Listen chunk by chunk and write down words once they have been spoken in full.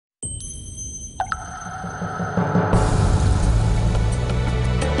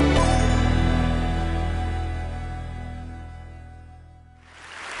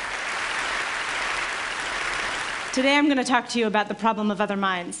Today I'm going to talk to you about the problem of other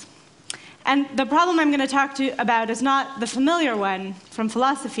minds. And the problem I'm going to talk to you about is not the familiar one from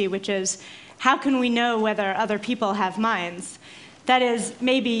philosophy, which is, how can we know whether other people have minds? That is,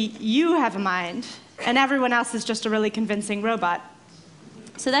 maybe you have a mind, and everyone else is just a really convincing robot.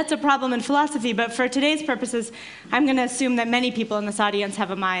 So that's a problem in philosophy, but for today's purposes, I'm going to assume that many people in this audience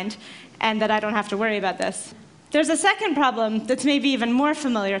have a mind, and that I don't have to worry about this. There's a second problem that's maybe even more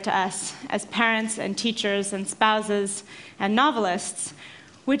familiar to us as parents and teachers and spouses and novelists,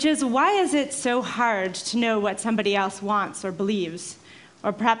 which is, why is it so hard to know what somebody else wants or believes?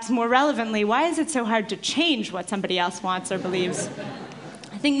 Or perhaps more relevantly, why is it so hard to change what somebody else wants or believes?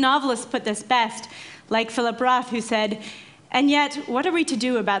 I think novelists put this best, like Philip Roth, who said, "And yet, what are we to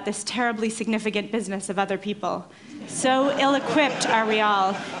do about this terribly significant business of other people? So ill-equipped are we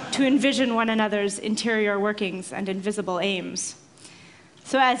all to envision one another's interior workings and invisible aims."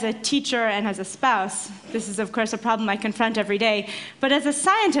 So as a teacher and as a spouse, this is of course a problem I confront every day, but as a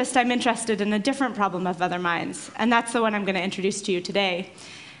scientist, I'm interested in a different problem of other minds, and that's the one I'm going to introduce to you today.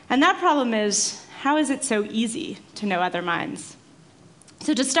 And that problem is, how is it so easy to know other minds?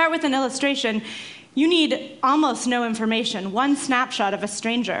 So to start with an illustration, you need almost no information, one snapshot of a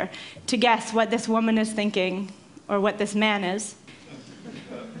stranger, to guess what this woman is thinking or what this man is.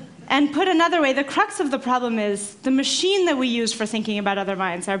 And put another way, the crux of the problem is the machine that we use for thinking about other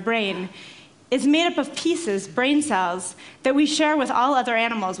minds, our brain, is made up of pieces, brain cells, that we share with all other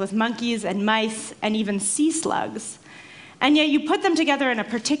animals, with monkeys and mice and even sea slugs. And yet you put them together in a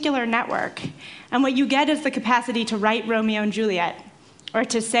particular network, and what you get is the capacity to write Romeo and Juliet, or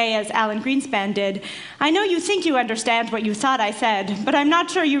to say, as Alan Greenspan did, "I know you think you understand what you thought I said, but I'm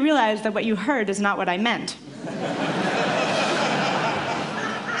not sure you realize that what you heard is not what I meant."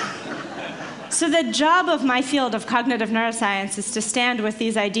 So the job of my field of cognitive neuroscience is to stand with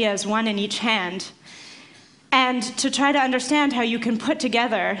these ideas, one in each hand, and to try to understand how you can put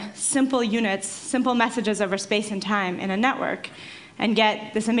together simple units, simple messages over space and time in a network, and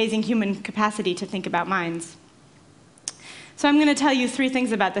get this amazing human capacity to think about minds. So I'm going to tell you three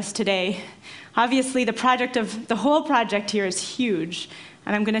things about this today. Obviously, the whole project here is huge,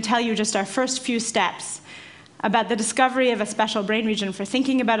 and I'm going to tell you just our first few steps about the discovery of a special brain region for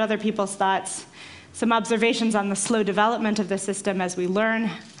thinking about other people's thoughts, some observations on the slow development of the system as we learn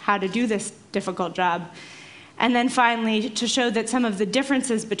how to do this difficult job, and then finally to show that some of the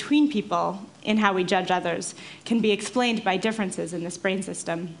differences between people in how we judge others can be explained by differences in this brain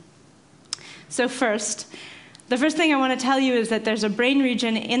system. So the first thing I want to tell you is that there's a brain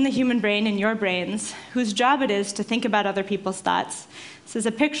region in the human brain, in your brains, whose job it is to think about other people's thoughts. This is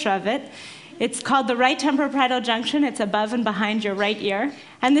a picture of it. It's called the right temporoparietal junction. It's above and behind your right ear.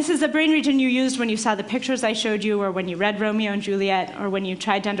 And this is the brain region you used when you saw the pictures I showed you, or when you read Romeo and Juliet, or when you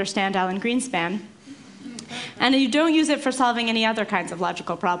tried to understand Alan Greenspan. And you don't use it for solving any other kinds of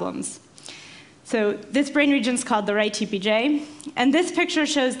logical problems. So this brain region is called the right TPJ. And this picture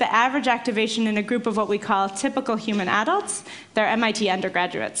shows the average activation in a group of what we call typical human adults. They're MIT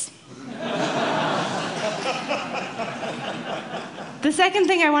undergraduates. The second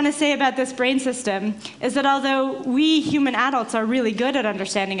thing I want to say about this brain system is that although we human adults are really good at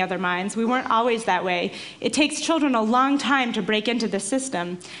understanding other minds, we weren't always that way. It takes children a long time to break into this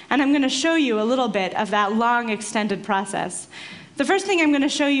system. And I'm going to show you a little bit of that long, extended process. The first thing I'm going to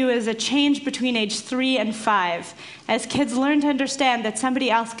show you is a change between age 3 and 5, as kids learn to understand that somebody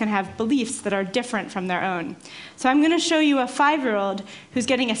else can have beliefs that are different from their own. So I'm going to show you a 5-year-old who's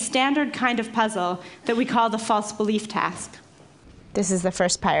getting a standard kind of puzzle that we call the false belief task. This is the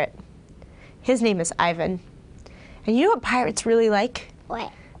first pirate. His name is Ivan. And you know what pirates really like?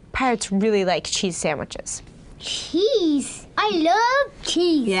 What? Pirates really like cheese sandwiches. Cheese? I love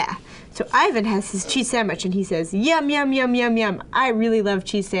cheese. Yeah. So Ivan has his cheese sandwich, and he says, "Yum, yum, yum, yum, yum. I really love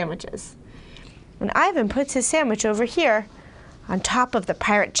cheese sandwiches." And Ivan puts his sandwich over here on top of the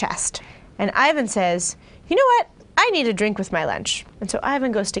pirate chest. And Ivan says, "You know what? I need a drink with my lunch." And so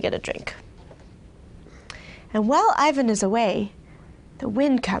Ivan goes to get a drink. And while Ivan is away, the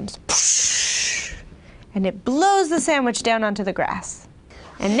wind comes, and it blows the sandwich down onto the grass.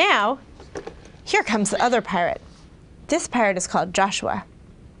 And now, here comes the other pirate. This pirate is called Joshua.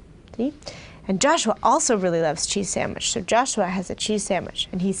 See? And Joshua also really loves cheese sandwich. So Joshua has a cheese sandwich,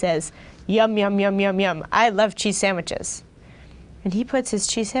 and he says, "Yum, yum, yum, yum, yum. I love cheese sandwiches." And he puts his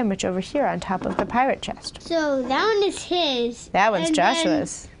cheese sandwich over here on top of the pirate chest. So that one is his. That one's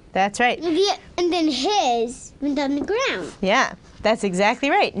Joshua's. That's right. And then his went on the ground. Yeah, that's exactly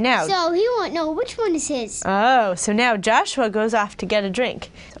right. Now. So he won't know which one is his. Oh, so now Joshua goes off to get a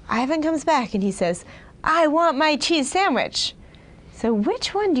drink. So Ivan comes back and he says, "I want my cheese sandwich." So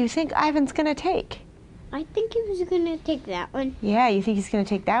which one do you think Ivan's going to take? I think he was going to take that one. Yeah, you think he's going to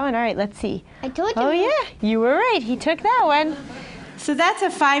take that one? All right, let's see. I told you. Oh, yeah, you were right. He took that one. So that's a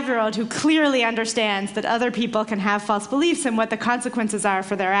 5-year-old who clearly understands that other people can have false beliefs and what the consequences are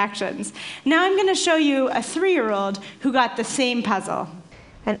for their actions. Now I'm going to show you a 3-year-old who got the same puzzle.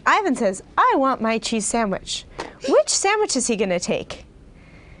 And Ivan says, I want my cheese sandwich. Which sandwich is he going to take?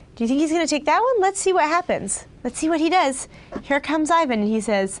 Do you think he's going to take that one? Let's see what happens. Let's see what he does. Here comes Ivan, and he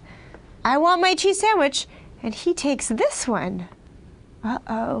says, I want my cheese sandwich. And he takes this one.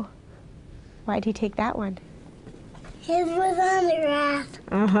 Uh-oh. Why'd he take that one? His was on the wrap.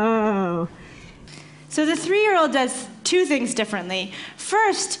 Oh. So the 3-year-old does 2 things differently.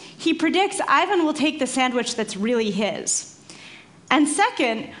 First, he predicts Ivan will take the sandwich that's really his. And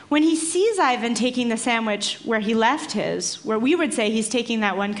second, when he sees Ivan taking the sandwich where he left his, where we would say he's taking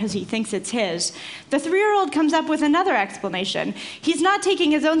that one because he thinks it's his, the 3-year-old comes up with another explanation. He's not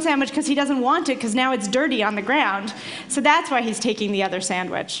taking his own sandwich because he doesn't want it because now it's dirty on the ground. So that's why he's taking the other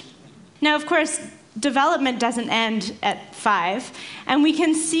sandwich. Now, of course, development doesn't end at 5, and we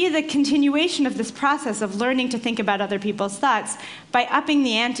can see the continuation of this process of learning to think about other people's thoughts by upping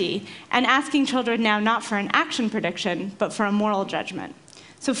the ante and asking children now not for an action prediction, but for a moral judgment.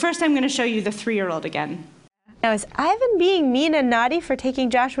 So first I'm going to show you the 3-year-old again. Now, is Ivan being mean and naughty for taking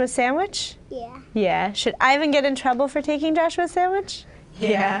Joshua's sandwich? Yeah. Yeah. Should Ivan get in trouble for taking Joshua's sandwich?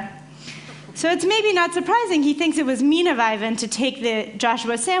 Yeah. So it's maybe not surprising he thinks it was mean of Ivan to take the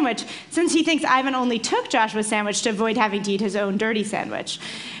Joshua sandwich, since he thinks Ivan only took Joshua's sandwich to avoid having to eat his own dirty sandwich.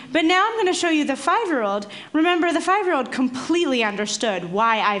 But now I'm going to show you the 5-year-old. Remember, the 5-year-old completely understood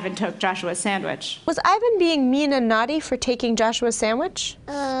why Ivan took Joshua's sandwich. Was Ivan being mean and naughty for taking Joshua's sandwich?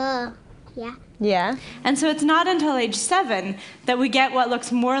 Yeah. Yeah. And so it's not until age 7 that we get what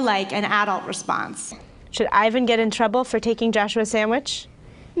looks more like an adult response. Should Ivan get in trouble for taking Joshua's sandwich?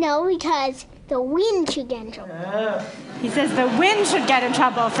 No, because the wind should get in trouble. He says the wind should get in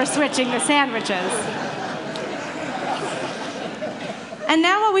trouble for switching the sandwiches. And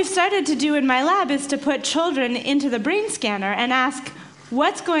now what we've started to do in my lab is to put children into the brain scanner and ask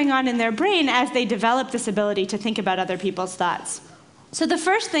what's going on in their brain as they develop this ability to think about other people's thoughts. So the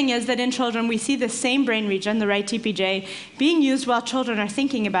first thing is that in children we see the same brain region, the right TPJ, being used while children are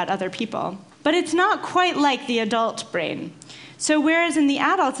thinking about other people. But it's not quite like the adult brain. So whereas in the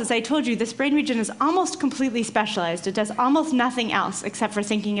adults, as I told you, this brain region is almost completely specialized. It does almost nothing else except for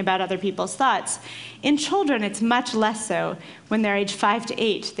thinking about other people's thoughts. In children, it's much less so when they're age 5 to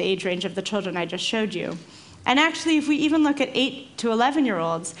 8, the age range of the children I just showed you. And actually, if we even look at 8 to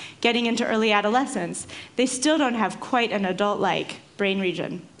 11-year-olds getting into early adolescence, they still don't have quite an adult-like brain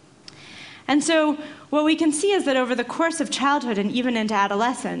region. And so what we can see is that over the course of childhood and even into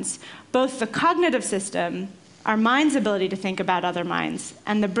adolescence, both the cognitive system, our mind's ability to think about other minds,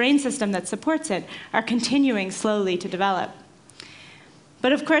 and the brain system that supports it are continuing slowly to develop.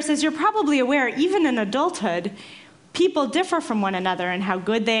 But of course, as you're probably aware, even in adulthood, people differ from one another in how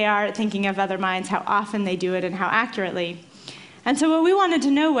good they are at thinking of other minds, how often they do it, and how accurately. And so what we wanted to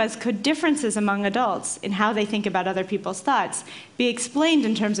know was, could differences among adults in how they think about other people's thoughts be explained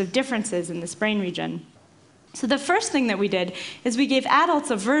in terms of differences in this brain region? So the first thing that we did is we gave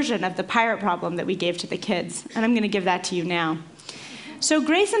adults a version of the pirate problem that we gave to the kids, and I'm going to give that to you now. So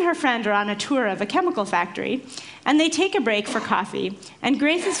Grace and her friend are on a tour of a chemical factory, and they take a break for coffee, and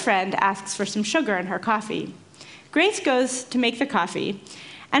Grace's friend asks for some sugar in her coffee. Grace goes to make the coffee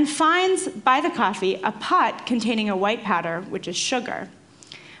and finds by the coffee a pot containing a white powder, which is sugar.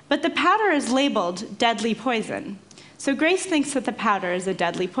 But the powder is labeled deadly poison. So Grace thinks that the powder is a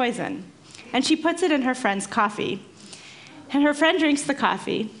deadly poison, and she puts it in her friend's coffee. And her friend drinks the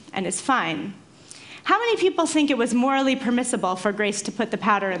coffee and is fine. How many people think it was morally permissible for Grace to put the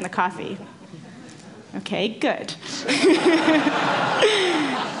powder in the coffee? Okay, good.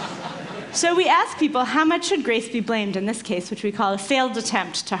 So we ask people, how much should Grace be blamed in this case, which we call a failed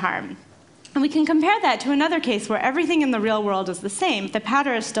attempt to harm? And we can compare that to another case where everything in the real world is the same. The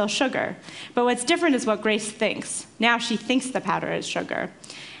powder is still sugar. But what's different is what Grace thinks. Now she thinks the powder is sugar.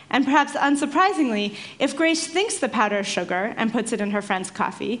 And perhaps unsurprisingly, if Grace thinks the powder is sugar and puts it in her friend's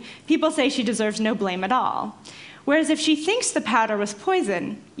coffee, people say she deserves no blame at all. Whereas if she thinks the powder was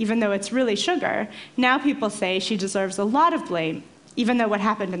poison, even though it's really sugar, now people say she deserves a lot of blame, even though what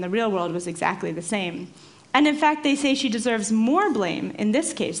happened in the real world was exactly the same. And in fact, they say she deserves more blame, in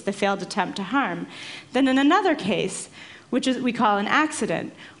this case, the failed attempt to harm, than in another case, which we call an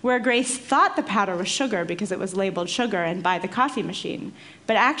accident, where Grace thought the powder was sugar because it was labeled sugar and by the coffee machine,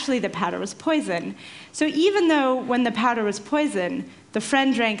 but actually the powder was poison. So even though when the powder was poison, the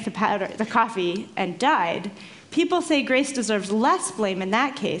friend drank the coffee and died, People say Grace deserves less blame in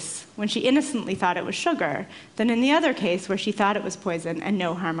that case, when she innocently thought it was sugar, than in the other case where she thought it was poison and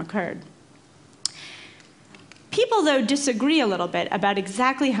no harm occurred. People, though, disagree a little bit about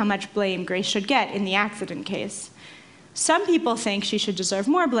exactly how much blame Grace should get in the accident case. Some people think she should deserve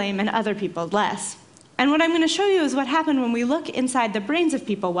more blame and other people less. And what I'm going to show you is what happened when we look inside the brains of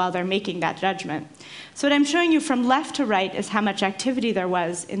people while they're making that judgment. So what I'm showing you from left to right is how much activity there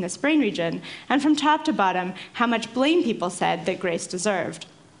was in this brain region, and from top to bottom, how much blame people said that Grace deserved.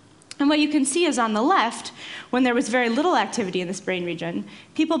 And what you can see is on the left, when there was very little activity in this brain region,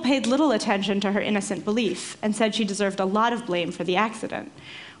 people paid little attention to her innocent belief and said she deserved a lot of blame for the accident.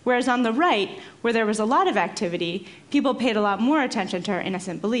 Whereas on the right, where there was a lot of activity, people paid a lot more attention to her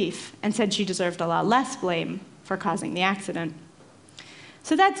innocent belief and said she deserved a lot less blame for causing the accident.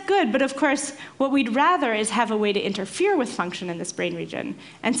 So that's good, but of course, what we'd rather is have a way to interfere with function in this brain region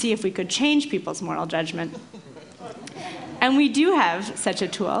and see if we could change people's moral judgment. And we do have such a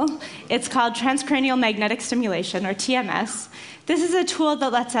tool. It's called Transcranial magnetic stimulation, or TMS. This is a tool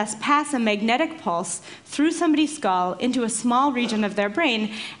that lets us pass a magnetic pulse through somebody's skull into a small region of their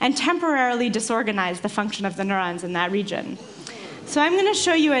brain and temporarily disorganize the function of the neurons in that region. So I'm going to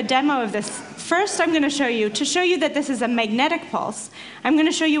show you a demo of this. First, I'm going to show you that this is a magnetic pulse, I'm going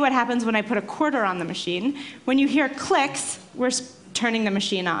to show you what happens when I put a quarter on the machine. When you hear clicks, we're turning the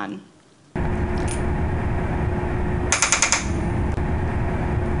machine on.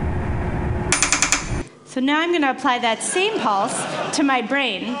 So now I'm going to apply that same pulse to my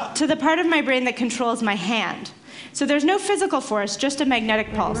brain, to the part of my brain that controls my hand. So there's no physical force, just a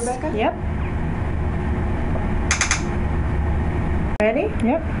magnetic pulse. Rebecca? Yep. Ready?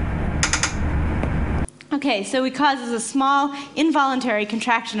 Yep. Okay, so it causes a small, involuntary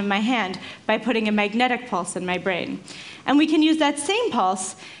contraction of my hand by putting a magnetic pulse in my brain. And we can use that same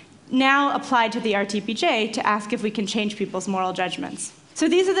pulse, now applied to the RTPJ, to ask if we can change people's moral judgments. So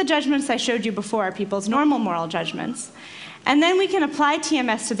these are the judgments I showed you before, people's normal moral judgments. And then we can apply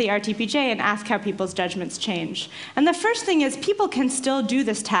TMS to the RTPJ and ask how people's judgments change. And the first thing is people can still do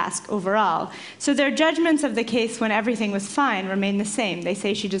this task overall. So their judgments of the case when everything was fine remain the same. They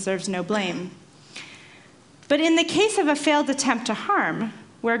say she deserves no blame. But in the case of a failed attempt to harm,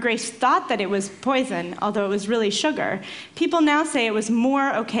 where Grace thought that it was poison, although it was really sugar, people now say it was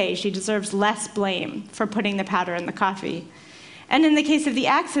more okay, she deserves less blame for putting the powder in the coffee. And in the case of the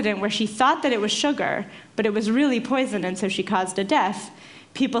accident, where she thought that it was sugar, but it was really poison, and so she caused a death,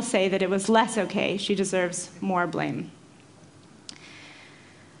 people say that it was less okay, she deserves more blame.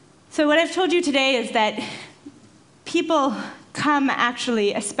 So what I've told you today is that people come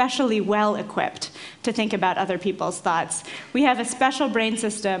actually especially well equipped to think about other people's thoughts. We have a special brain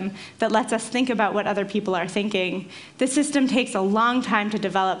system that lets us think about what other people are thinking. This system takes a long time to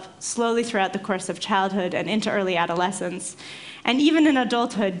develop, slowly throughout the course of childhood and into early adolescence. And even in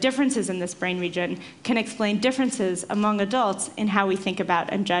adulthood, differences in this brain region can explain differences among adults in how we think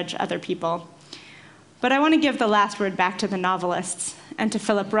about and judge other people. But I want to give the last word back to the novelists and to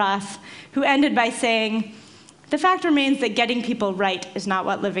Philip Roth, who ended by saying, "The fact remains that getting people right is not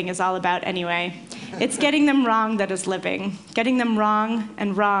what living is all about anyway. It's getting them wrong that is living, getting them wrong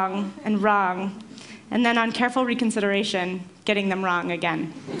and wrong and wrong, and then on careful reconsideration, getting them wrong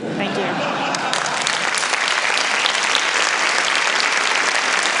again." Thank you.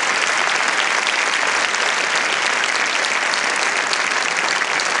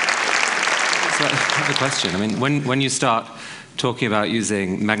 I have a question. I mean, when you start talking about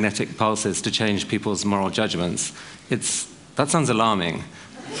using magnetic pulses to change people's moral judgments, that sounds alarming.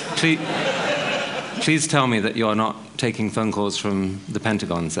 Please tell me that you're not taking phone calls from the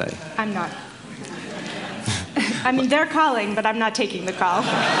Pentagon, say. I'm not. I mean, they're calling, but I'm not taking the call.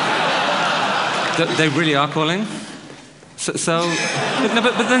 They really are calling? But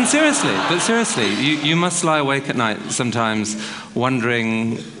then seriously, you must lie awake at night sometimes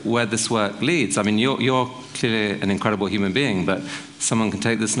wondering where this work leads. I mean, you're clearly an incredible human being, but someone can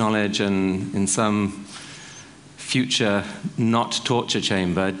take this knowledge and in some future not torture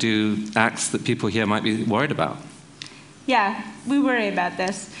chamber do acts that people here might be worried about. Yeah, we worry about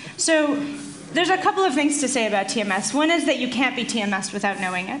this. So there's a couple of things to say about TMS. One is that you can't be TMS'd without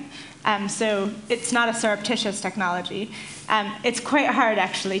knowing it. So it's not a surreptitious technology. It's quite hard,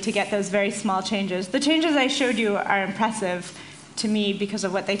 actually, to get those very small changes. The changes I showed you are impressive to me because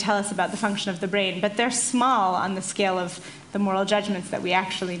of what they tell us about the function of the brain, but they're small on the scale of the moral judgments that we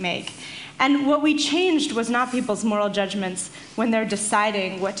actually make. And what we changed was not people's moral judgments when they're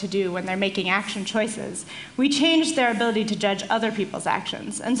deciding what to do, when they're making action choices. We changed their ability to judge other people's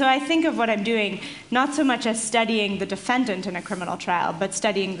actions. And so I think of what I'm doing not so much as studying the defendant in a criminal trial, but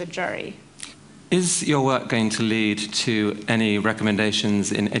studying the jury. Is your work going to lead to any recommendations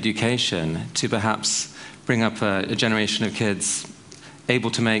in education to perhaps bring up a generation of kids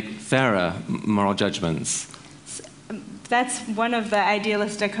able to make fairer moral judgments? That's one of the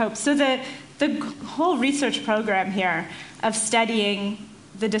idealistic hopes. So the whole research program here of studying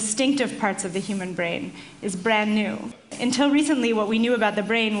the distinctive parts of the human brain is brand new. Until recently, what we knew about the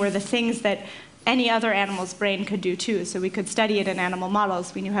brain were the things that any other animal's brain could do too. So we could study it in animal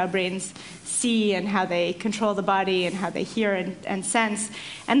models. We knew how brains see and how they control the body and how they hear and sense.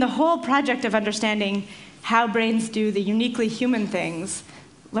 And the whole project of understanding how brains do the uniquely human things,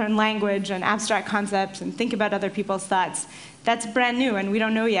 learn language and abstract concepts and think about other people's thoughts, that's brand new, and we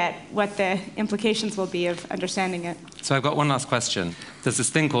don't know yet what the implications will be of understanding it. So I've got one last question. There's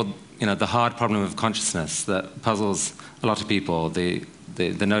this thing called, the hard problem of consciousness that puzzles a lot of people, the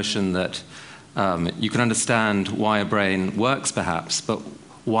notion that you can understand why a brain works perhaps, but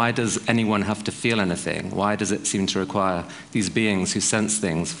why does anyone have to feel anything? Why does it seem to require these beings who sense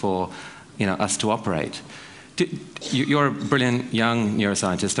things for us to operate? You're a brilliant young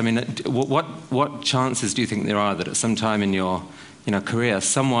neuroscientist. I mean, what chances do you think there are that at some time in your career,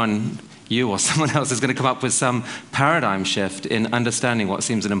 you or someone else is going to come up with some paradigm shift in understanding what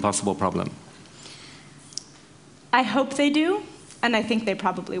seems an impossible problem? I hope they do, and I think they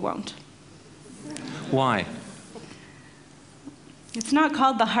probably won't. Why? It's not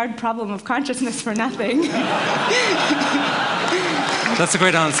called the hard problem of consciousness for nothing. That's a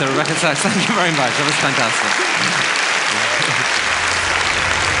great answer, Rebecca Saxe. Thank you very much. That was fantastic.